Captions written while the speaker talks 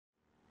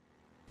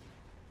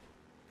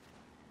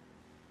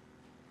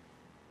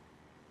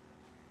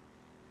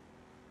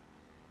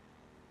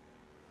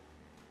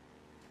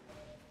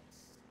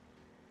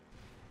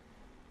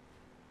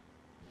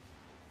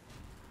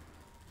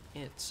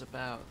It's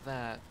about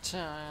that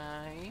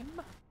time.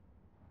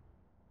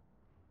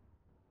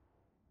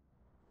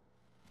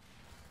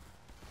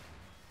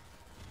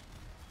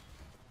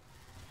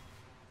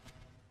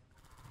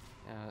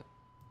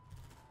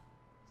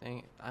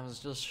 I was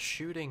just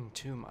shooting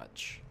too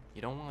much.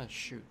 You don't want to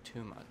shoot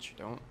too much.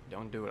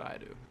 Don't do what I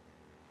do.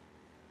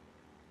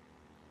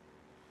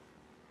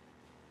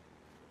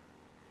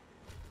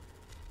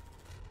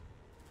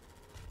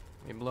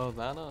 We blow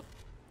that up.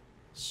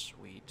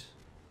 Sweet.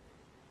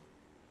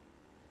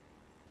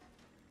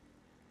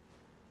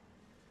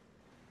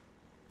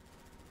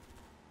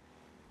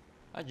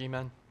 Hi,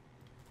 G-Man.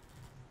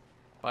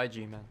 Bye,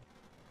 G-Man.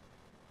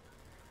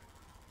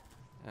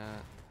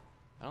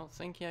 I don't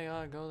think I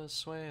gotta go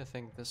this way. I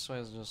think this way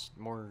is just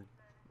more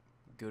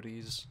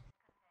goodies.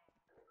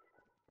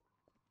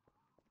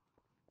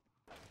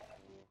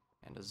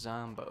 And a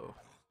zombo.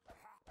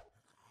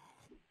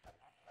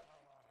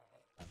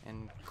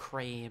 And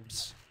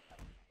crabs.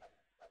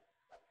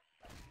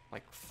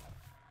 Like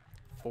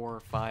 4 or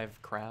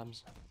 5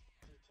 crabs.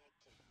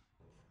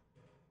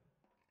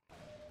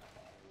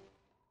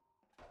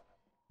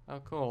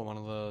 Oh cool, one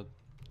of the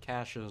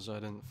caches I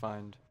didn't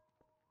find.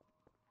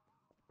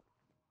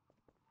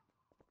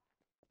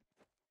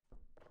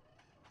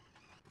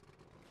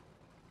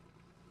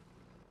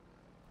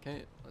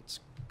 Okay,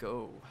 let's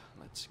go.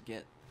 Let's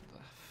get the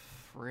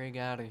frig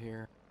out of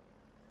here.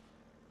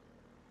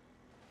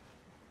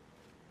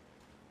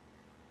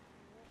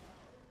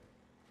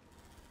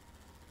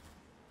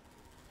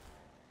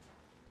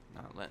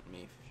 Not letting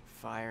me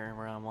fire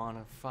where I want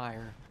to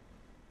fire.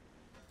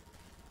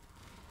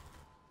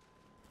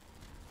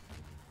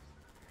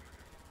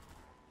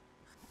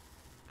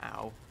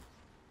 Ow.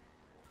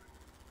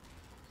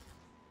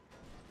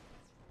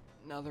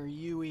 Another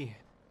Yui.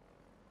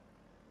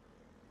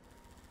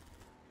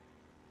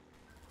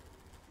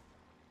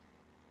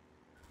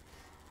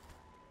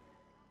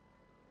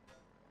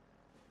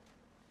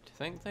 Do you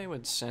think they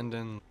would send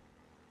in,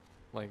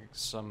 like,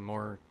 some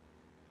more,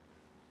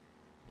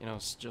 you know,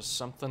 just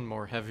something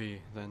more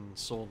heavy than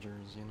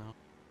soldiers, you know?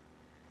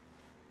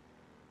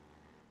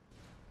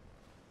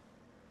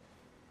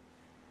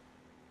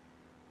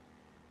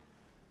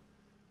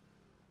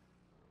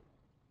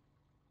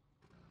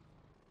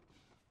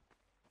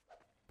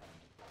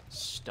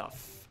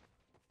 Stuff.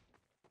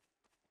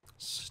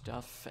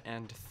 Stuff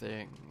and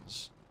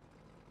things.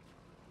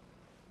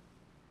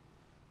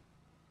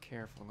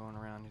 Careful going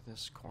around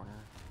this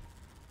corner.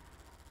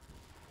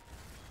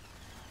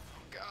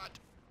 Oh god.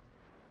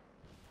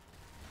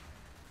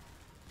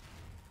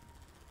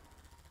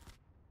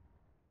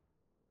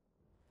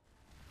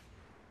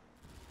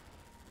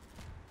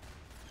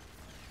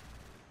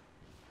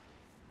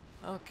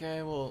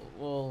 Okay,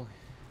 we'll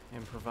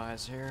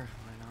improvise here.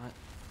 Why not?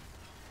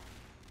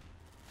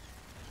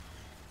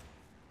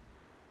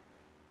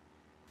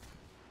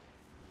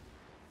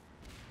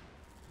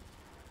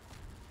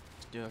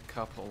 Do a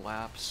couple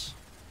laps.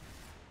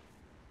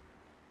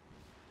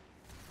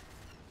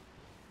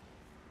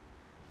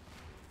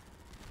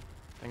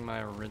 I think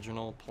my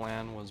original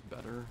plan was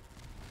better,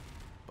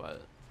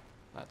 but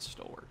that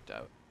still worked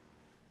out.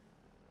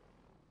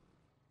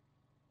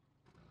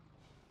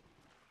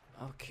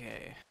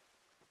 Okay.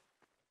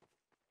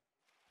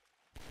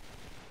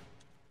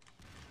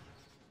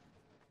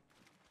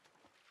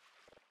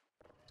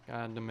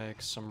 Got to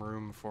make some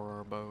room for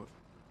our boat.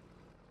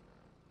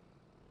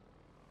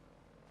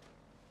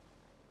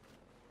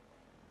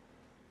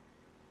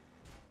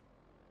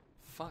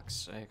 Fuck's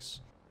sakes.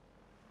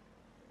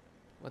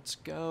 Let's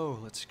go.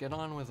 Let's get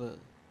on with it.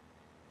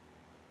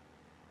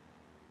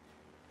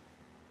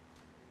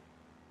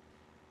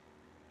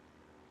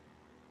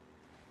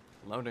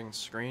 Loading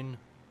screen.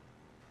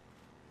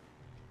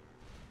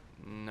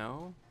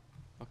 No?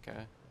 Okay.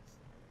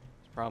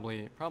 It's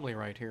probably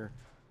right here,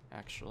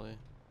 actually.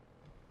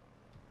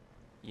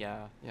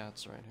 Yeah,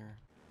 it's right here.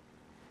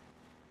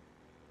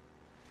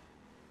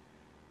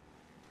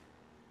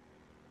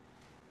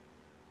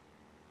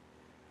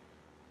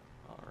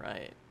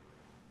 Alright.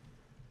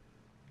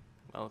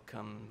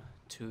 Welcome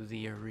to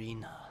the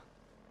arena.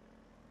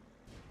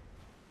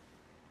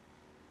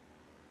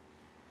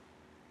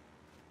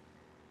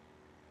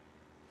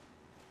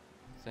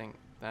 I think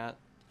that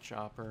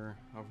chopper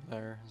over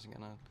there is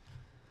gonna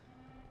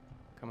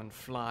come and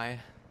fly.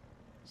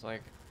 It's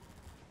like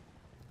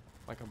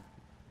a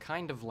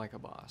kind of like a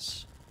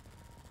boss.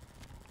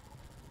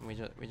 We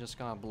just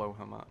gotta blow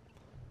him up.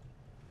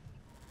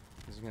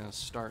 He's gonna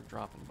start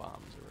dropping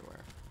bombs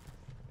everywhere.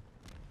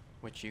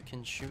 Which you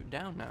can shoot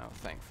down now,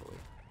 thankfully.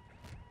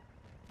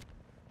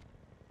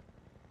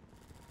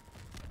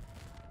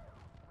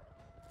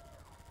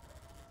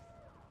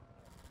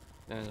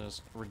 Then it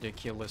just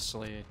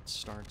ridiculously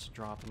starts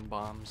dropping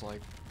bombs,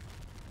 like,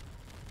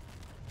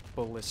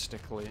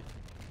 ballistically.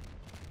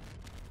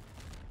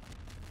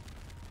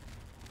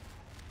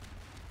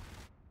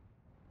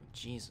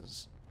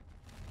 Jesus.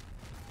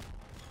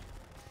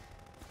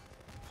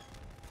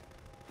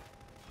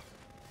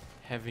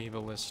 Heavy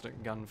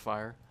ballistic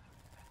gunfire.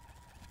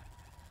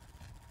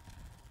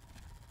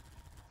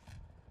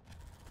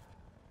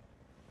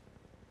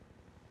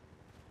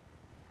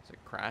 Is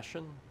it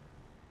crashing?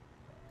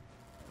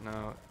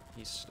 No,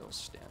 he's still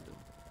standing.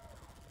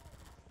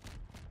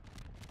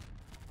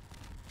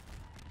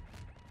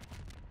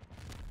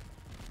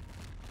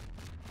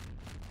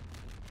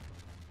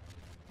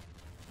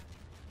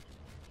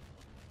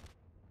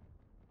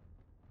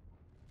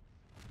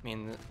 I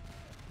mean,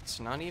 it's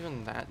not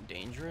even that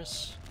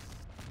dangerous.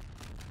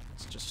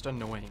 It's just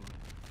annoying.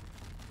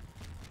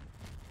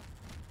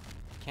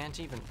 Can't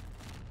even...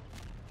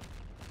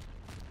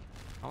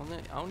 I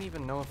don't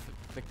even know if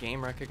the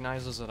game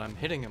recognizes that I'm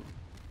hitting him.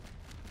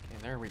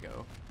 Okay, there we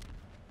go.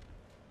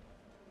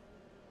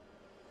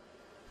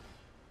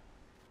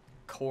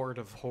 Chord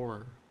of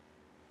horror.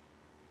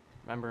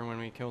 Remember when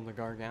we killed the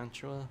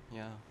Gargantua?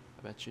 Yeah,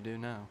 I bet you do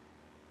now.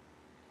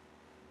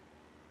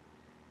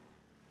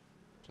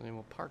 So then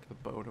we'll park the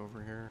boat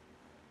over here.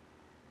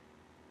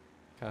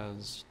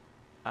 Because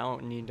I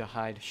don't need to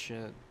hide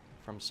shit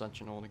from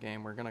such an old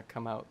game. We're gonna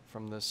come out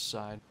from this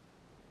side.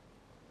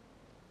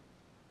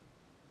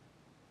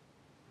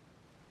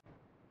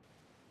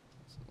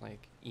 It's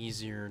like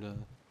easier to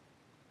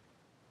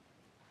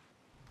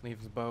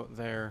leave the boat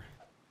there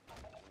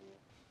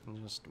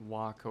and just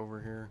walk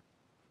over here.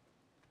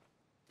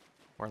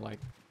 Or like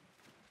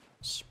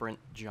sprint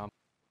jump.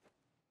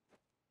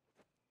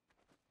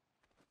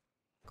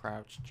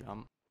 Crouch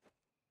jump.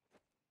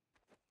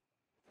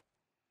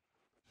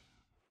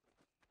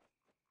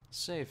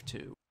 Save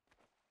 2.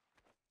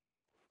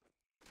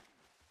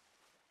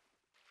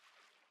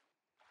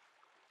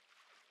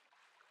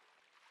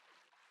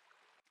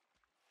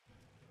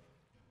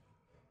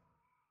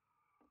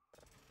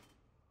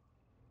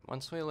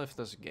 Once we lift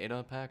this gate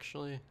up,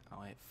 actually...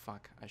 Oh wait,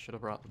 fuck. I should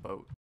have brought the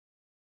boat.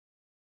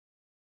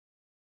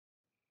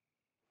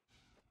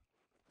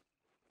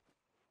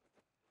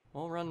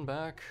 We'll run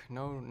back.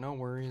 No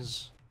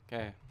worries.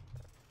 Okay.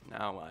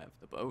 Now I have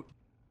the boat.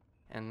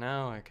 And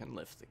now I can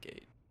lift the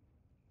gate.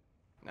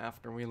 And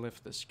after we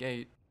lift this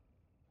gate,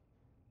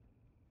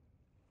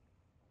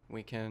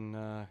 we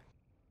can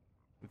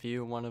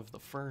view one of the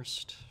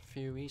first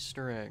few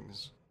Easter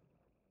eggs.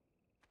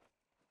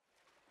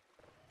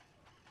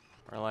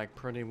 Or like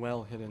pretty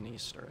well hidden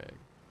Easter egg.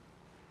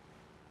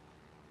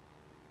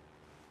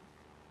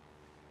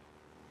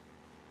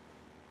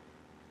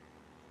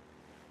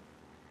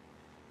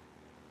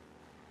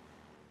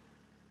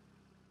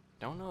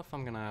 Don't know if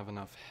I'm gonna have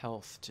enough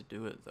health to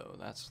do it though,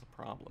 that's the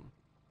problem.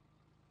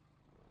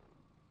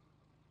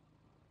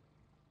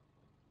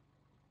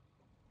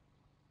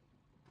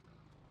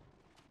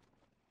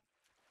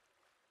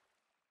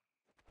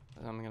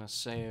 But I'm gonna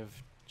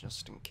save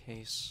just in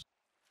case.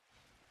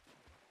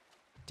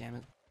 Damn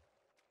it.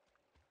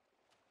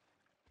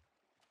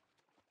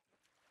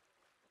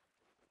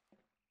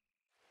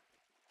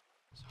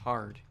 It's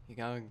hard. You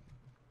gotta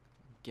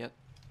get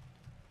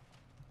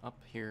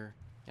up here.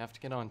 You have to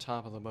get on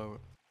top of the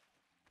boat.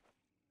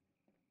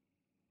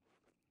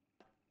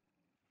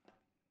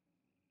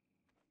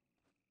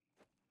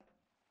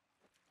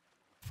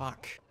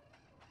 Fuck.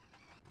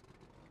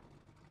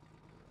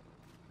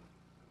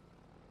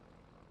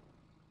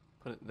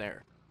 Put it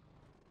there.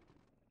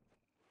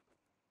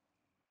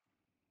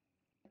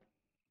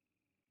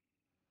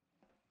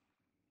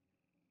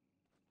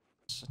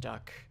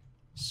 Stuck.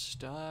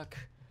 Stuck.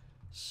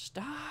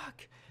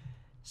 Stuck.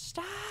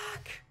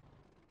 Stuck.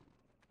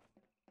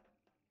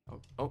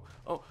 Oh.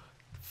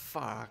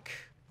 Fuck.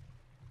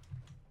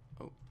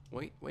 Oh,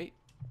 wait.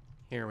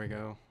 Here we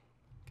go.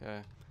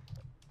 Okay.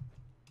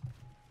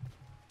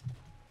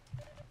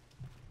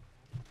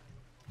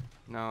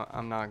 No,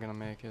 I'm not gonna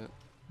make it.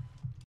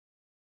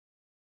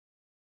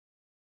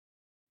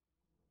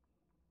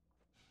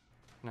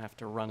 I'm gonna have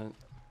to run it.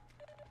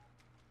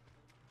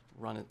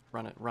 Run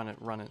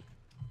it.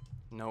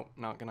 Nope,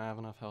 not gonna have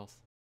enough health.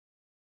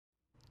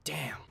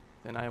 Damn!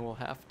 Then I will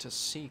have to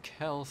seek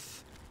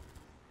health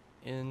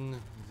in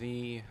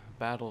the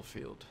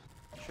battlefield.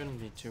 Shouldn't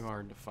be too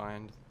hard to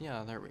find.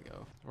 Yeah, there we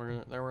go.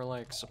 There were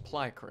like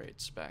supply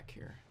crates back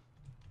here.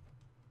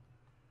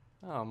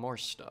 Oh, more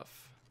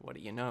stuff. What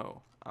do you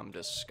know? I'm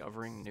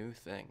discovering new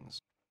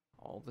things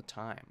all the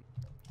time.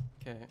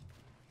 Okay,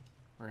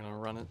 we're gonna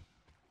run it.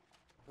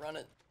 Run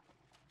it.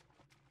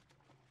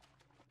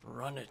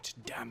 Run it,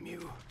 damn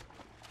you.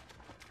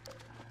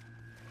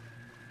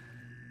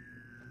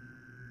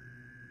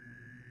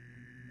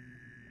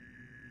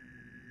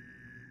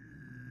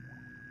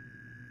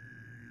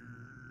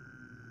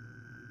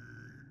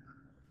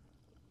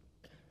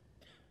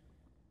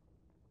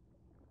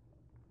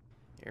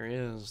 Here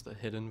is the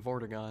hidden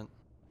Vortigaunt.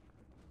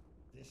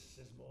 This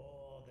is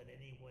more than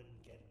anyone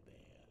can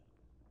bear,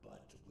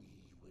 but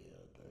we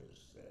will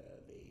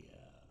persevere.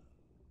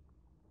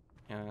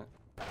 Yeah.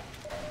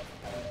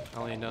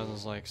 All he does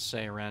is like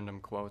say random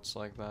quotes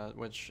like that,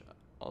 which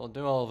I'll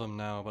do all of them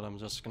now, but I'm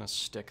just gonna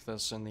stick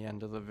this in the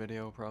end of the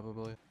video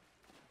probably.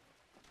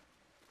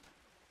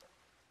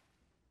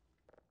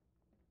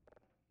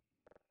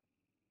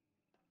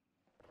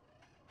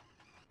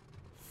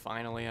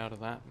 Finally out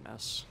of that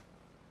mess.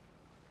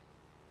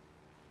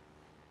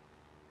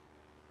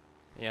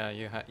 Yeah,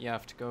 you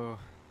have to go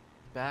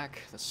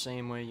back the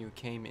same way you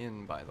came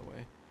in, by the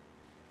way.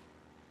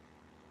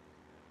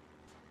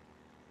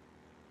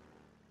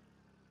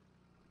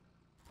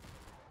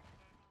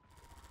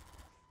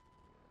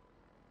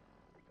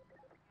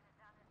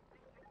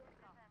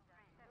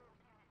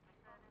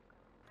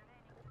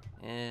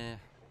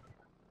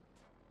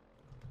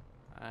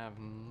 I have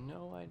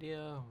no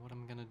idea what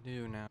I'm gonna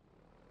do now.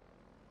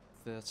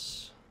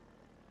 This.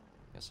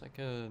 Guess I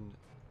could.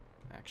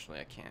 Actually,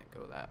 I can't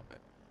go that way.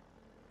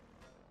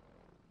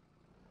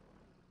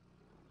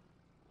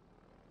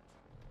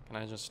 Can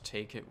I just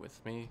take it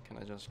with me? Can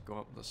I just go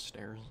up the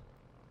stairs?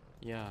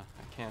 Yeah,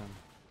 I can.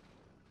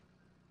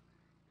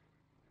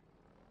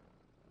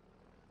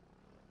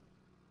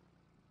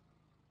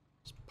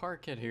 Just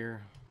park it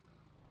here.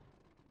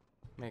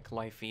 Make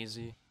life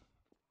easy.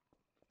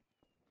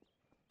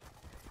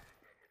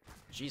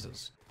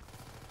 Jesus.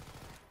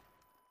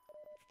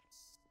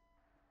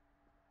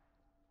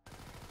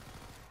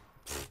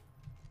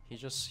 He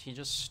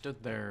just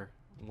stood there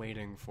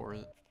waiting for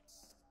it.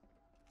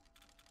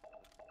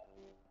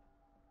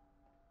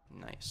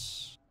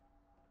 Nice.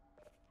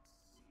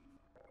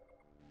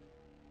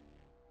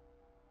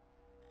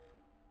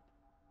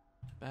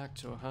 Back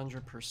to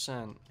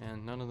 100%,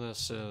 and none of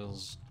this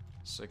is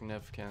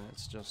significant,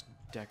 it's just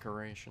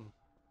decoration.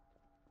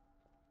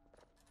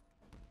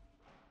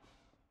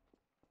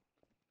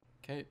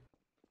 Okay.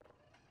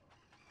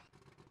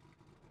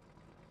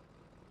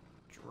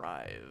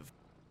 Drive.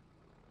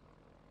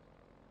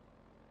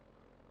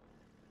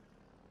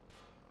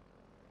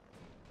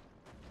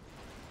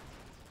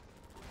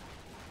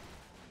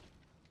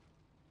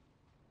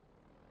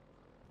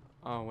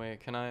 Oh wait,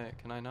 can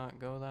I not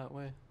go that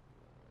way?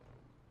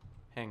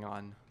 Hang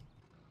on.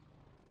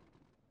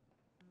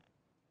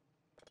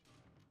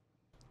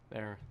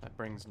 There, that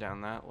brings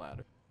down that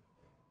ladder.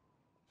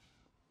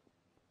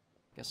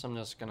 Guess I'm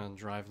just gonna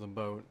drive the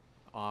boat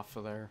off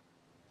of there.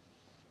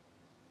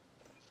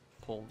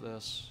 Pull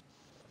this.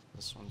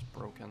 This one's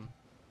broken.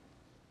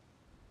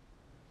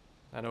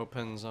 That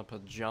opens up a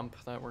jump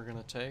that we're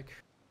gonna take.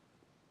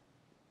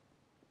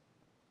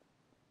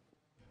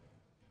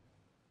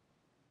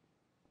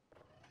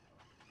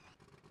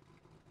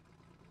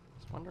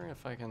 I was wondering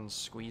if I can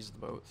squeeze the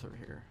boat through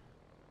here.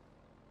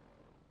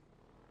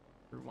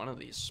 Through one of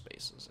these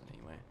spaces,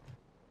 anyway.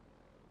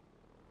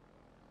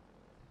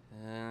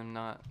 And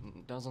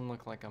doesn't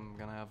look like I'm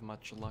gonna have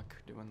much luck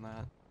doing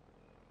that.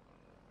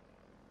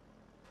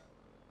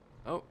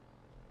 Oh,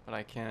 but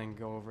I can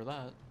go over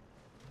that.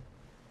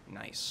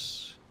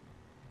 Nice.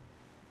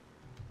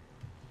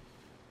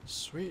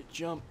 Sweet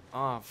jump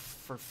off,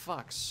 for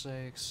fuck's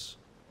sakes.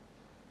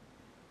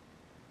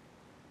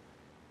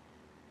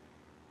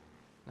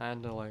 I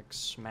had to like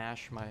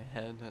smash my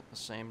head at the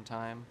same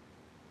time.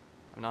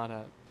 I'm not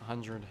at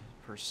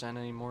 100%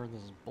 anymore,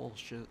 this is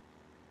bullshit.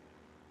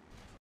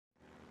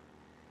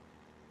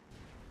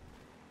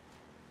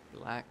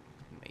 Black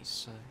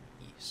Mesa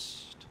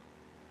East.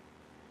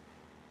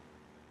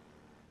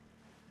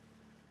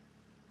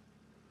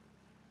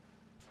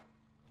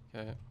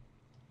 Okay,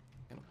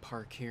 gonna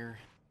park here.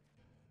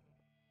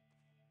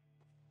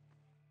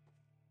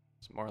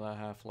 It's more of that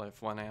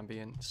Half-Life 1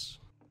 ambience.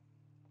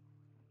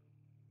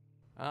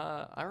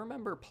 I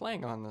remember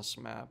playing on this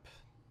map.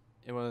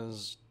 It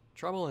was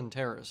Trouble in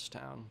Terrorist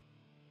Town.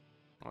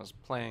 I was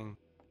playing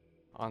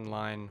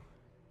online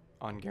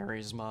on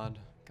Gary's mod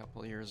a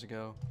couple of years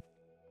ago.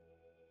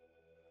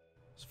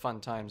 It was fun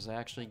times. They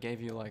actually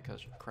gave you like a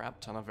crap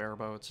ton of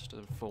airboats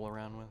to fool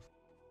around with.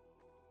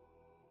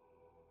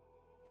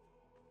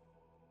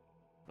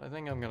 But I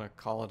think I'm gonna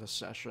call it a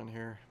session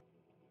here.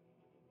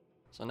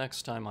 So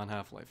next time on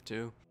Half-Life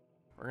 2,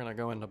 we're gonna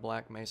go into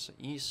Black Mesa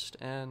East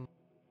and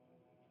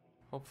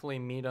hopefully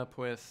meet up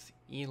with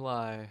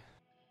Eli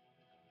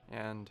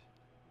and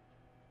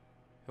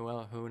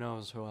who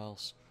knows who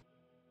else.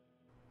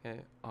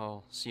 Okay,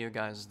 I'll see you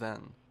guys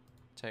then.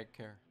 Take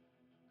care.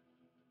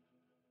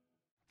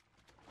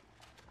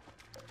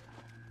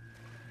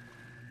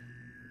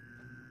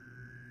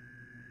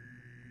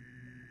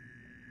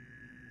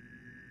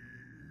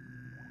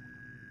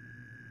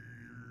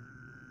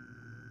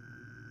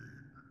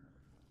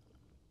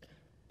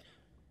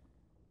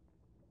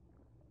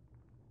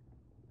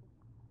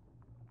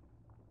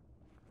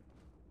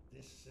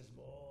 This is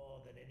more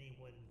than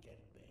anyone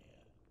can bear,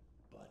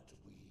 but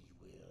we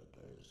will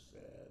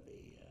persevere.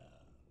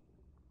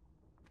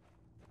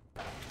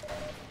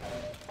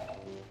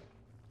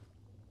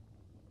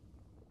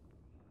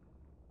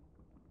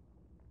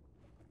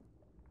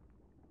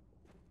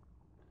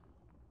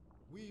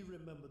 We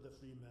remember the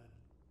free man.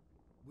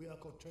 We are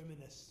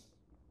coterminous.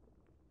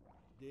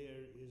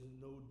 There is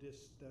no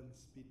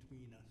distance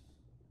between us.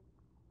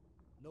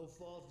 No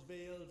false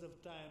veils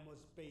of time or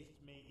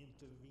space may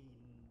intervene.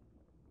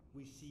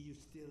 We see you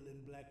still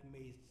in Black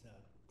Mesa.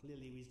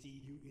 Clearly we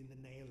see you in the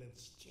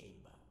Nihilant's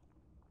chamber.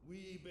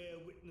 We bear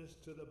witness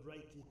to the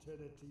bright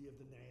eternity of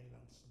the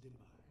Nihilant's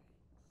demise.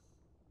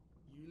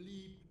 You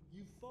leap,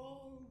 you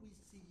fall, we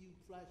see you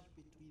flash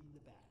between the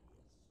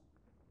barriers.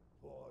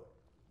 For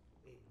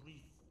a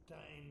brief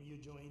time you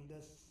joined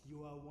us,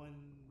 you are one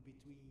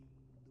between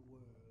the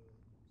worlds.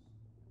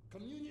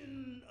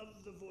 Communion of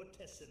the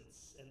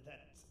vortessence, and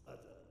that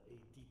other a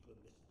deeper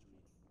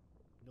mystery,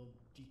 no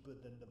deeper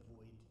than the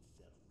void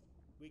itself.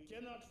 We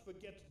cannot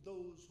forget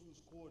those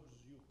whose cords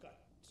you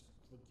cut.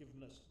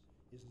 Forgiveness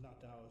is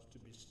not ours to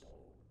bestow.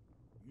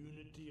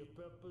 Unity of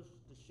purpose,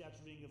 the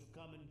shattering of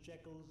common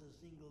shackles, a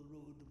single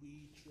road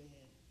we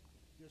tread.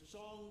 Your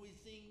song we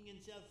sing and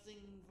shall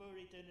sing for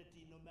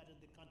eternity, no matter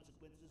the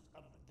consequences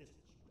of this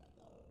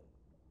struggle.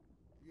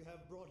 You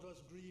have brought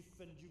us grief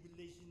and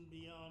jubilation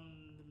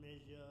beyond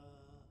measure.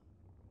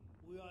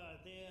 We are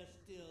there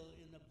still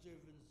in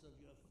observance of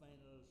your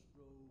final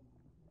stroke.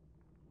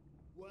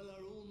 While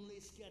our only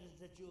scattered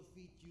at your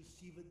feet, you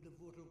severed the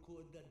vortal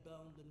cord that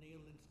bound the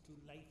nailment to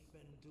life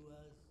and to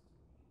us.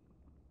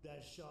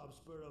 That sharp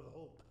spur of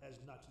hope has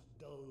not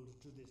dulled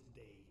to this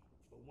day.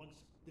 For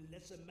once the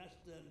lesser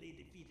master lay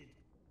defeated,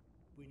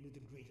 we knew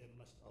the greater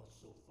must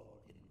also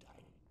fall in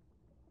time.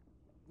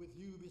 With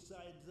you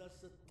besides us,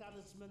 a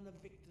talisman of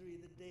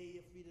victory, the day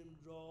of freedom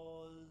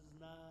draws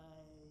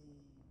nigh.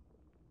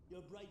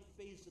 Your bright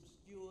face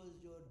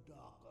obscures your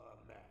darker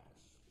mask.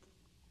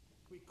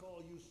 We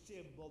call you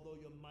Sib, although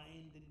your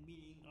mind and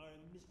meaning are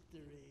a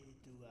mystery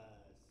to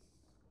us.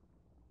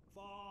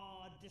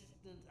 Far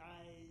distant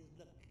eyes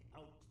look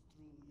out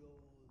through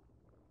yours.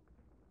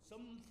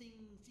 Something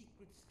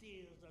secret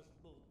steers us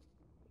both.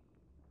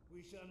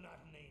 We shall not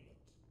name it.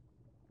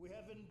 We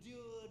have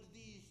endured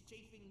these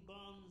chafing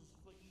bonds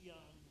for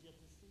eons, yet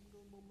a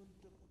single moment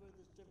of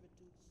further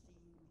servitude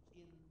seems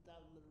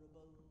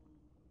intolerable.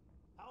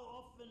 How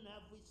often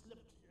have we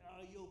slipped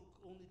our yoke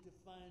only to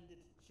find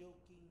it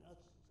choking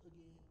us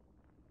again?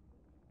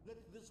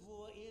 Let this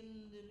war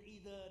end in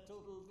either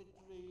total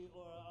victory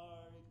or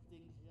our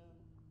extinction.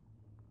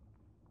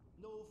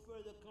 No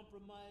further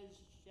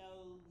compromise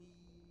shall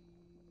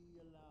we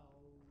allow.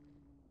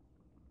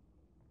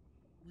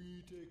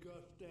 We take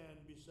our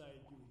stand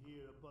beside you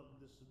here upon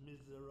this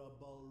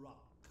miserable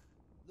rock.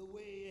 The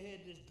way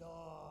ahead is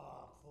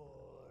dark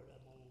for a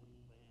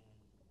moment.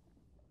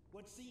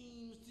 What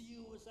seems to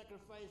you a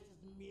sacrifice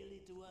is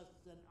merely to us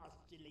an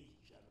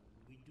oscillation.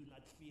 We do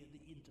not fear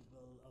the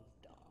interval of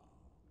darkness.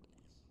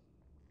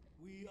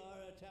 We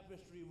are a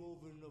tapestry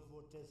woven of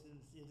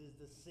vortessence. It is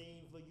the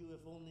same for you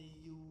if only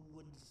you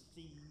would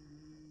see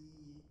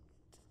it.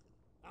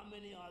 How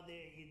many are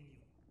there in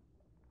you?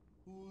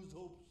 Whose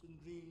hopes and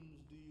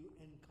dreams do you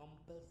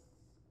encompass?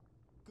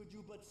 Could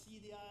you but see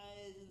the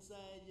eyes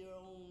inside your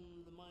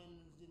own, the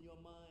minds in your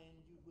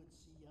mind, you would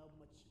see how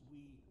much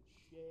we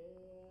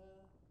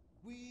share.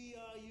 We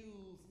are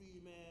you, free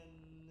men,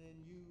 and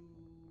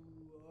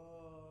you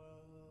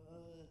are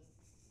us.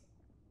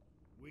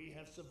 We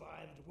have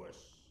survived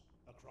worse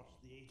across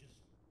the ages.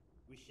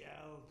 We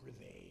shall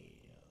prevail.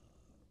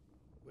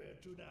 Where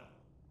to now?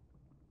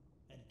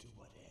 And to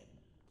what end?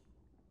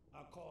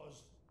 Our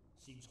cause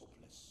seems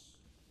hopeless.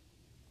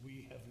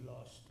 We have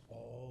lost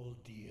all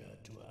dear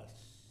to us.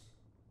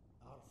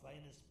 Our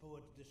finest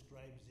poet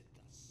describes it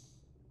thus.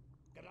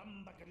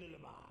 Karamba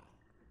kalilama.